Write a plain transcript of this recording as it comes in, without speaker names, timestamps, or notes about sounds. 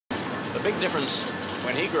The big difference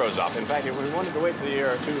when he grows up, in fact, if we wanted to wait till the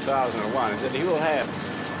year 2001, is that he will have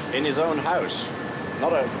in his own house,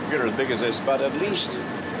 not a computer as big as this, but at least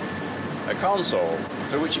a console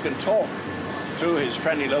to which he can talk to his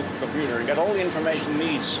friendly local computer and get all the information he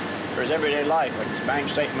needs for his everyday life, like his bank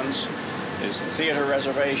statements, his theater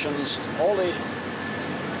reservations, all the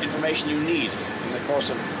information you need in the course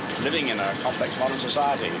of living in a complex modern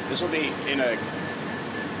society. This will be in a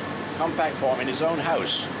compact form in his own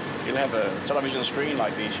house. He'll have a television screen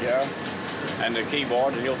like these here and a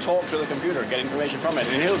keyboard, and he'll talk to the computer, get information from it,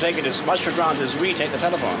 and he'll take it as much for granted as we take the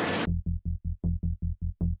telephone.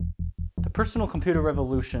 The personal computer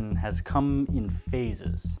revolution has come in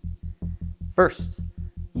phases. First,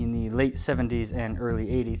 in the late 70s and early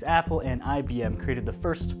 80s, Apple and IBM created the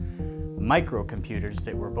first microcomputers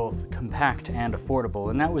that were both compact and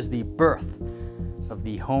affordable, and that was the birth of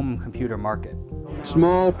the home computer market.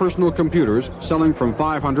 Small personal computers selling from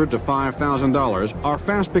 $500 to $5,000 are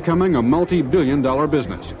fast becoming a multi-billion-dollar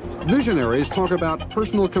business. Visionaries talk about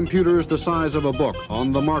personal computers the size of a book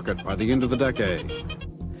on the market by the end of the decade.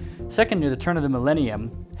 Second, near the turn of the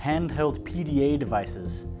millennium, handheld PDA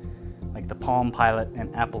devices like the Palm Pilot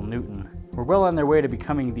and Apple Newton were well on their way to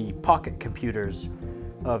becoming the pocket computers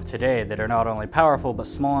of today that are not only powerful but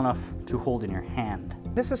small enough to hold in your hand.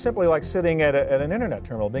 This is simply like sitting at an internet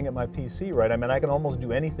terminal, being at my PC, right? I mean, I can almost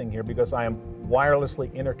do anything here because I am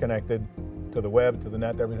wirelessly interconnected to the web, to the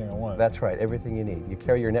net, to everything I want. That's right, everything you need. You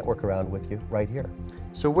carry your network around with you right here.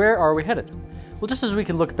 So where are we headed? Well, just as we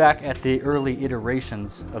can look back at the early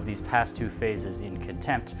iterations of these past two phases in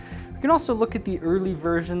contempt, we can also look at the early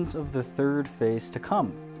versions of the third phase to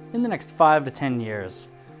come. In the next 5 to 10 years,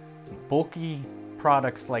 bulky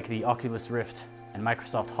products like the Oculus Rift and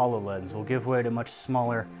Microsoft HoloLens will give way to much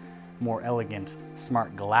smaller, more elegant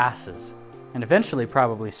smart glasses, and eventually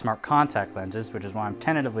probably smart contact lenses, which is why I'm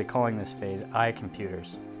tentatively calling this phase eye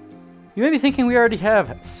computers. You may be thinking we already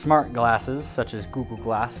have smart glasses, such as Google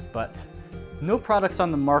Glass, but no products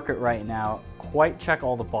on the market right now quite check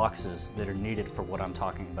all the boxes that are needed for what I'm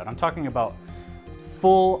talking about. I'm talking about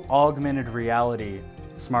full augmented reality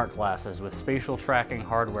smart glasses with spatial tracking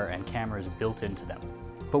hardware and cameras built into them.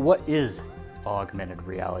 But what is augmented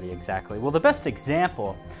reality exactly? Well, the best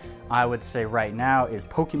example I would say right now is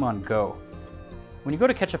Pokemon Go. When you go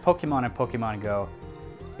to catch a Pokemon in Pokemon Go,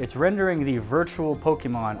 it's rendering the virtual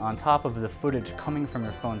Pokemon on top of the footage coming from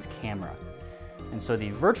your phone's camera. And so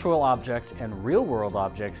the virtual object and real-world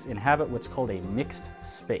objects inhabit what's called a mixed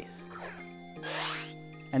space.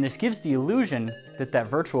 And this gives the illusion that that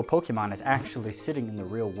virtual Pokemon is actually sitting in the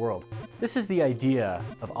real world. This is the idea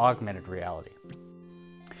of augmented reality.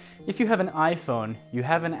 If you have an iPhone, you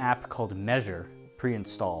have an app called Measure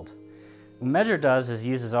pre-installed. What Measure does is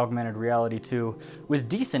uses augmented reality to, with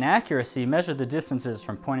decent accuracy, measure the distances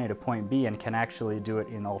from point A to point B and can actually do it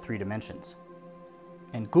in all 3 dimensions.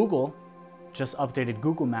 And Google just updated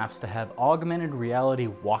Google Maps to have augmented reality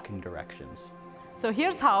walking directions. So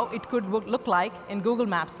here's how it could look like in Google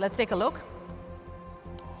Maps. Let's take a look.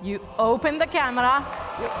 You open the camera.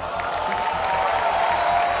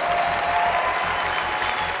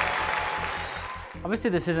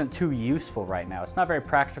 Obviously this isn't too useful right now. It's not very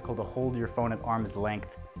practical to hold your phone at arm's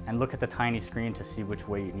length and look at the tiny screen to see which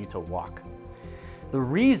way you need to walk. The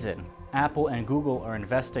reason Apple and Google are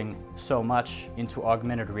investing so much into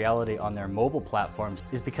augmented reality on their mobile platforms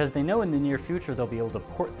is because they know in the near future they'll be able to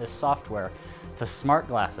port this software to smart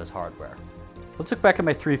glasses hardware. Let's look back at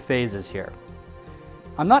my 3 phases here.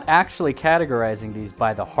 I'm not actually categorizing these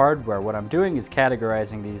by the hardware. What I'm doing is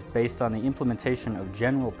categorizing these based on the implementation of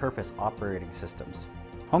general purpose operating systems.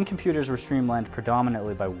 Home computers were streamlined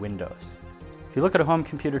predominantly by Windows. If you look at a home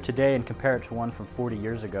computer today and compare it to one from 40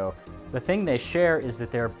 years ago, the thing they share is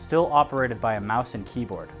that they're still operated by a mouse and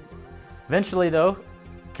keyboard. Eventually though,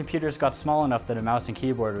 computers got small enough that a mouse and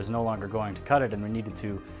keyboard was no longer going to cut it, and we needed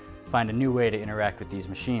to find a new way to interact with these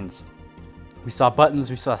machines. We saw buttons,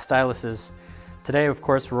 we saw styluses. Today, of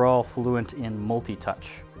course, we're all fluent in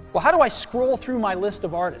multi-touch. Well, how do I scroll through my list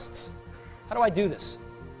of artists? How do I do this?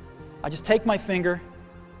 I just take my finger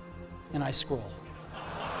and I scroll.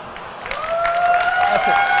 That's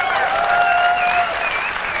it.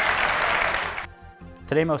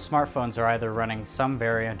 Today, most smartphones are either running some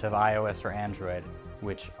variant of iOS or Android,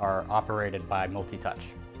 which are operated by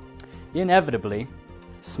multi-touch. Inevitably,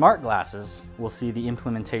 smart glasses will see the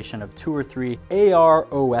implementation of 2 or 3 AR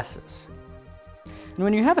OSs. And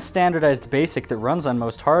when you have a standardized BASIC that runs on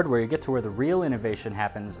most hardware, you get to where the real innovation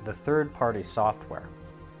happens, the third-party software.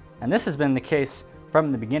 And this has been the case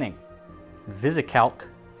from the beginning. VisiCalc,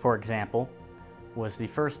 for example, was the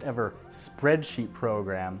first ever spreadsheet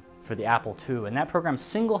program for the Apple II, and that program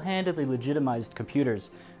single-handedly legitimized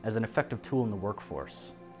computers as an effective tool in the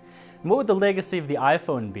workforce. And what would the legacy of the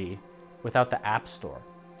iPhone be without the App Store?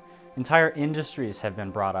 Entire industries have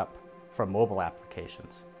been brought up from mobile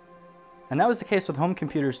applications. And that was the case with home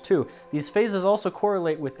computers too. These phases also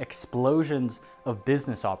correlate with explosions of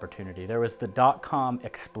business opportunity. There was the dot-com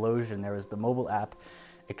explosion, there was the mobile app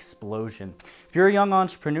explosion. If you're a young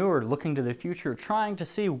entrepreneur looking to the future, trying to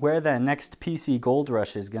see where that next PC gold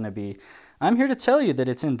rush is going to be, I'm here to tell you that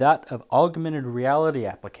it's in that of augmented reality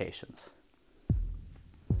applications.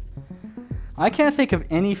 I can't think of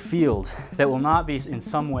any field that will not be in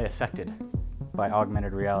some way affected by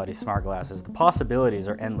augmented reality smart glasses. The possibilities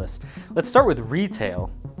are endless. Let's start with retail.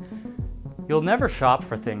 You'll never shop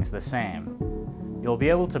for things the same. You'll be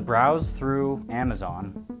able to browse through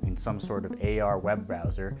Amazon in some sort of AR web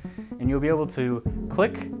browser, and you'll be able to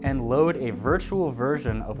click and load a virtual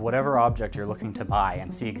version of whatever object you're looking to buy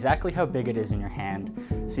and see exactly how big it is in your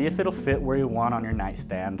hand, see if it'll fit where you want on your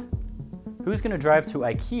nightstand. Who's going to drive to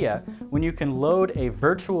IKEA when you can load a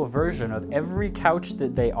virtual version of every couch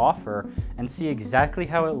that they offer and see exactly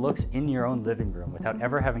how it looks in your own living room without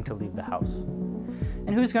ever having to leave the house?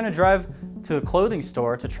 And who's going to drive to a clothing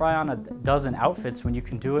store to try on a dozen outfits when you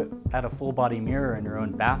can do it at a full-body mirror in your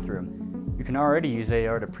own bathroom? You can already use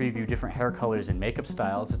AR to preview different hair colors and makeup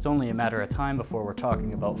styles. It's only a matter of time before we're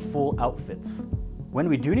talking about full outfits. When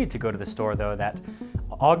we do need to go to the store, though, that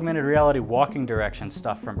augmented reality walking direction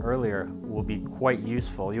stuff from earlier will be quite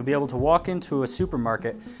useful. You'll be able to walk into a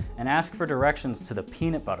supermarket and ask for directions to the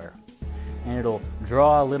peanut butter, and it'll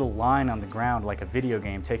draw a little line on the ground like a video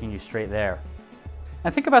game, taking you straight there.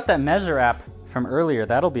 And think about that measure app from earlier.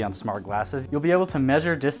 That'll be on smart glasses. You'll be able to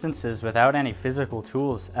measure distances without any physical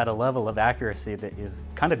tools at a level of accuracy that is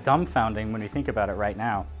kind of dumbfounding when you think about it right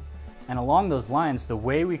now. And along those lines, the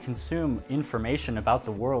way we consume information about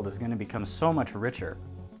the world is going to become so much richer.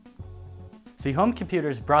 See, home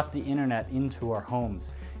computers brought the internet into our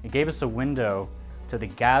homes. It gave us a window to the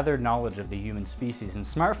gathered knowledge of the human species, and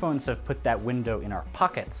smartphones have put that window in our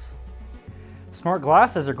pockets. Smart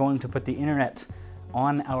glasses are going to put the internet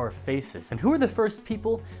on our faces. And who are the first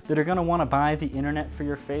people that are going to want to buy the internet for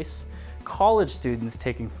your face? College students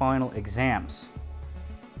taking final exams.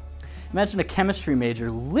 Imagine a chemistry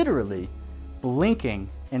major literally blinking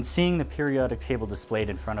and seeing the periodic table displayed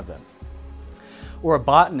in front of them. Or a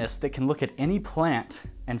botanist that can look at any plant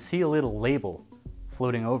and see a little label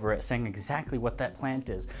floating over it saying exactly what that plant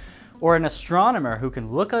is. Or an astronomer who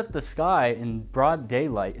can look at the sky in broad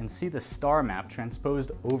daylight and see the star map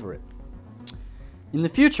transposed over it. In the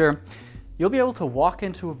future, you'll be able to walk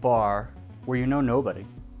into a bar where you know nobody,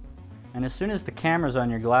 and as soon as the cameras on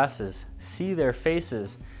your glasses see their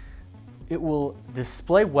faces, it will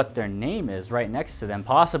display what their name is right next to them,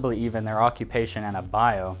 possibly even their occupation and a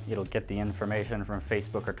bio. It'll get the information from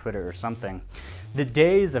Facebook or Twitter or something. The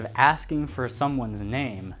days of asking for someone's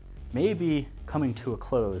name may be coming to a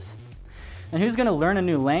close. And who's going to learn a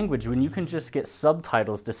new language when you can just get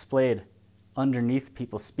subtitles displayed underneath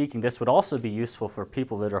people speaking? This would also be useful for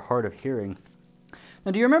people that are hard of hearing.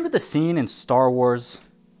 Now, do you remember the scene in Star Wars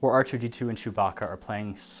where R2-D2 and Chewbacca are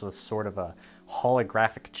playing sort of a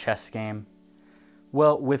holographic chess game?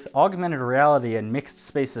 Well, with augmented reality and mixed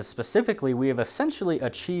spaces specifically, we have essentially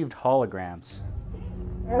achieved holograms.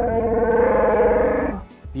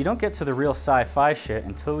 You don't get to the real sci-fi shit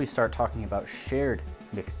until we start talking about shared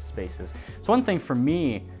mixed spaces. It's one thing for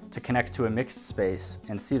me to connect to a mixed space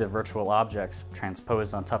and see the virtual objects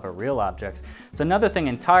transposed on top of real objects. It's another thing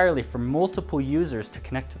entirely for multiple users to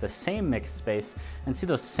connect to the same mixed space and see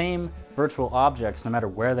those same virtual objects no matter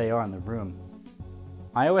where they are in the room.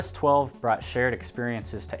 iOS 12 brought shared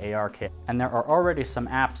experiences to ARKit, and there are already some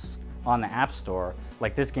apps on the App Store,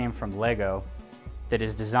 like this game from Lego, that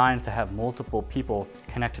is designed to have multiple people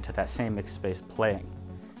connected to that same mixed space playing.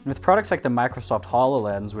 And with products like the Microsoft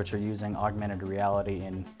HoloLens, which are using augmented reality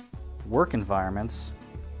in work environments,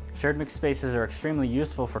 shared mixed spaces are extremely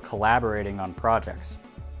useful for collaborating on projects.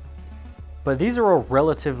 But these are all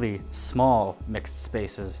relatively small mixed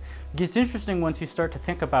spaces. It gets interesting once you start to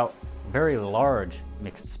think about very large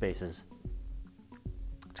mixed spaces.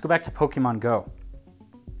 Let's go back to Pokemon Go.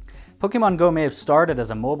 Pokemon Go may have started as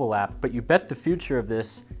a mobile app, but you bet the future of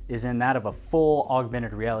this is in that of a full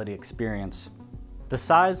augmented reality experience. The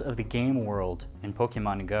size of the game world in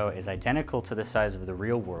Pokemon Go is identical to the size of the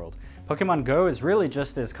real world. Pokemon Go is really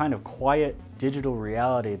just this kind of quiet digital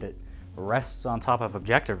reality that rests on top of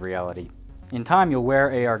objective reality. In time, you'll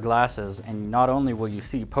wear AR glasses, and not only will you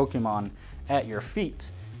see Pokemon at your feet,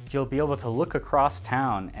 you'll be able to look across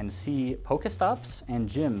town and see Pokestops and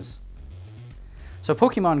gyms. So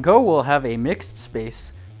Pokemon Go will have a mixed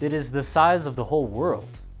space that is the size of the whole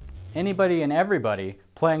world. Anybody and everybody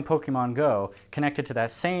playing Pokemon Go connected to that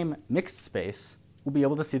same mixed space will be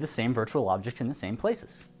able to see the same virtual objects in the same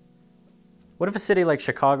places. What if a city like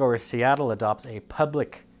Chicago or Seattle adopts a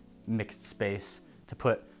public mixed space to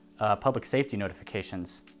put public safety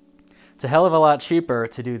notifications? It's a hell of a lot cheaper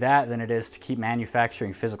to do that than it is to keep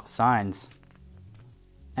manufacturing physical signs.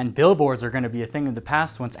 And billboards are going to be a thing of the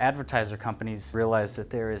past once advertiser companies realize that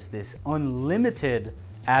there is this unlimited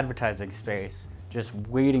advertising space just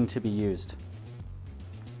waiting to be used.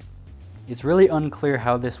 It's really unclear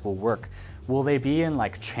how this will work. Will they be in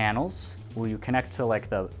like channels? Will you connect to like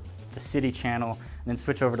the city channel and then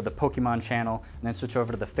switch over to the Pokemon channel and then switch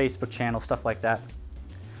over to the Facebook channel, stuff like that?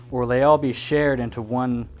 Or will they all be shared into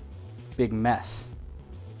one big mess?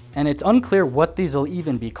 And it's unclear what these will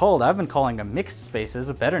even be called. I've been calling them mixed spaces.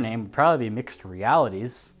 A better name would probably be mixed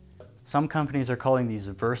realities. Some companies are calling these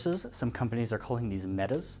verses. Some companies are calling these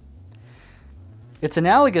metas. It's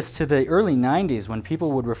analogous to the early 90s when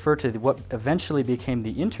people would refer to what eventually became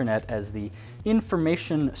the internet as the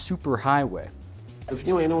information superhighway. If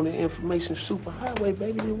you ain't on the information superhighway,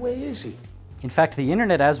 baby, then where is he? In fact, the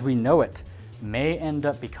internet as we know it may end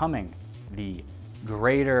up becoming the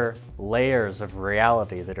greater layers of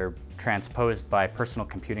reality that are transposed by personal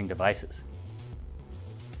computing devices.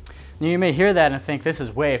 Now, you may hear that and think this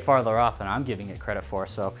is way farther off than I'm giving it credit for,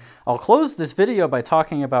 so I'll close this video by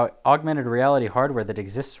talking about augmented reality hardware that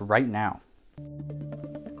exists right now.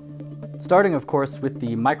 Starting, of course, with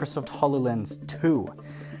the Microsoft HoloLens 2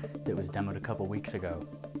 that was demoed a couple weeks ago.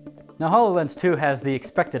 Now, HoloLens 2 has the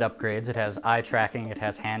expected upgrades. It has eye tracking, it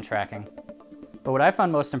has hand tracking. But what I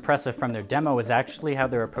found most impressive from their demo is actually how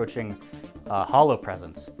they're approaching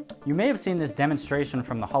holopresence. You may have seen this demonstration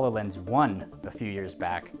from the HoloLens 1 a few years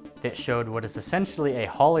back that showed what is essentially a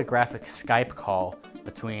holographic Skype call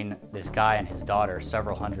between this guy and his daughter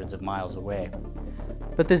several hundreds of miles away.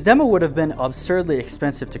 But this demo would have been absurdly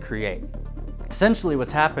expensive to create. Essentially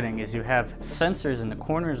what's happening is you have sensors in the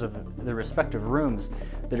corners of the respective rooms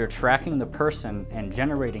that are tracking the person and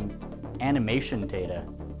generating animation data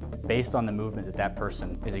based on the movement that that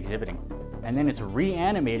person is exhibiting. And then it's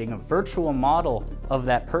reanimating a virtual model of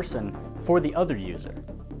that person for the other user.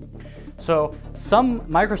 So some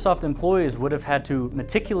Microsoft employees would have had to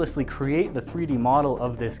meticulously create the 3D model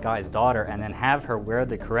of this guy's daughter and then have her wear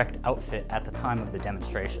the correct outfit at the time of the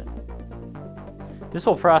demonstration. This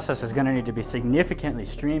whole process is going to need to be significantly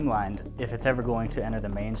streamlined if it's ever going to enter the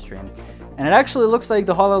mainstream. And it actually looks like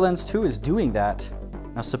the HoloLens 2 is doing that.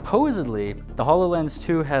 Now, supposedly, the HoloLens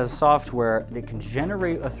 2 has software that can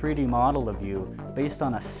generate a 3D model of you based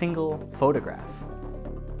on a single photograph.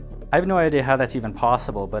 I have no idea how that's even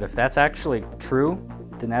possible, but if that's actually true,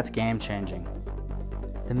 then that's game-changing.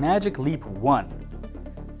 The Magic Leap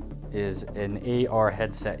 1 is an AR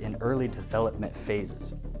headset in early development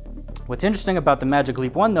phases. What's interesting about the Magic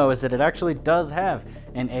Leap 1, though, is that it actually does have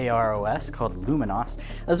an AR OS called Luminos,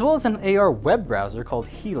 as well as an AR web browser called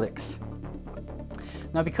Helix.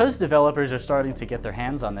 Now, because developers are starting to get their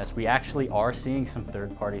hands on this, we actually are seeing some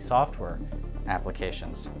third-party software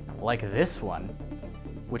applications, like this one,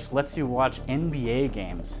 which lets you watch NBA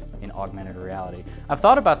games in augmented reality. I've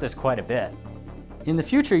thought about this quite a bit. In the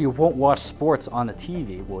future, you won't watch sports on the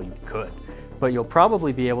TV. Well, you could, but you'll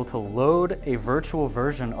probably be able to load a virtual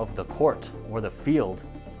version of the court or the field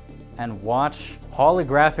and watch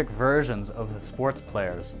holographic versions of the sports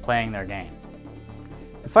players playing their game.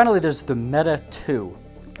 And finally, there's the Meta 2,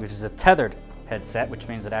 which is a tethered headset, which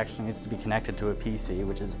means it actually needs to be connected to a PC,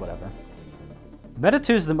 which is whatever. Meta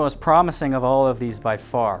 2 is the most promising of all of these by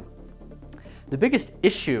far. The biggest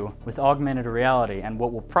issue with augmented reality, and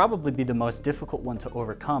what will probably be the most difficult one to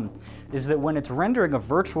overcome, is that when it's rendering a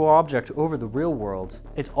virtual object over the real world,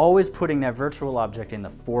 it's always putting that virtual object in the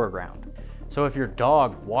foreground. So if your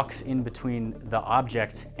dog walks in between the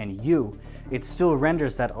object and you, it still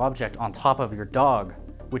renders that object on top of your dog,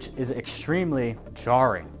 which is extremely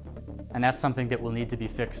jarring. And that's something that will need to be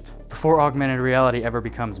fixed before augmented reality ever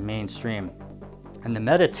becomes mainstream. And the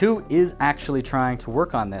Meta 2 is actually trying to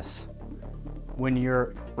work on this. When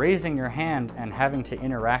you're raising your hand and having to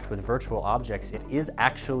interact with virtual objects, it is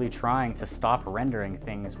actually trying to stop rendering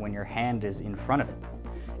things when your hand is in front of it.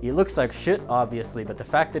 It looks like shit, obviously, but the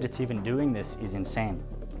fact that it's even doing this is insane.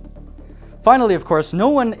 Finally, of course, no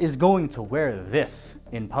one is going to wear this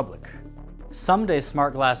in public. Someday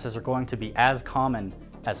smart glasses are going to be as common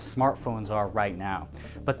as smartphones are right now,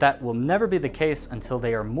 but that will never be the case until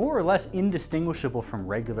they are more or less indistinguishable from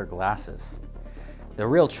regular glasses. The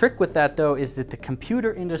real trick with that, though, is that the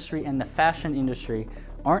computer industry and the fashion industry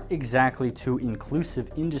aren't exactly two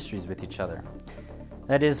inclusive industries with each other.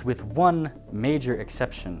 That is, with one major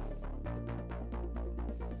exception.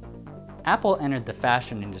 Apple entered the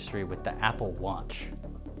fashion industry with the Apple Watch.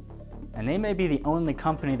 And they may be the only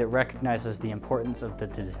company that recognizes the importance of the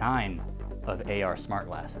design of AR smart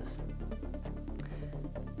glasses.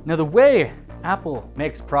 Now, the way Apple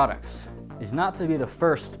makes products is not to be the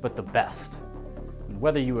first, but the best. And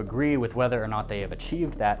whether you agree with whether or not they have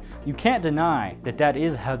achieved that, you can't deny that that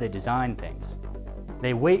is how they design things.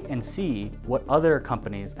 They wait and see what other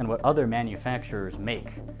companies and what other manufacturers make.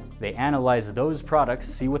 They analyze those products,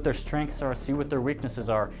 see what their strengths are, see what their weaknesses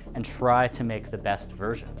are, and try to make the best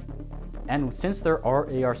version. And since there are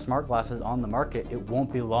AR smart glasses on the market, it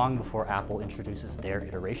won't be long before Apple introduces their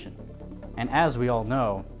iteration. And as we all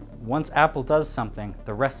know, once Apple does something,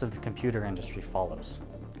 the rest of the computer industry follows.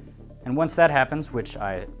 And once that happens, which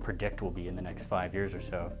I predict will be in the next 5 years or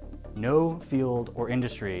so, no field or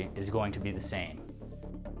industry is going to be the same.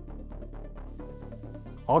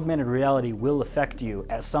 Augmented reality will affect you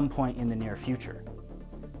at some point in the near future.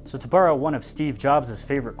 So to borrow one of Steve Jobs'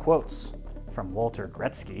 favorite quotes from Walter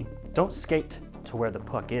Gretzky, don't skate to where the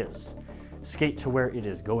puck is, skate to where it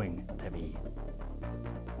is going to be.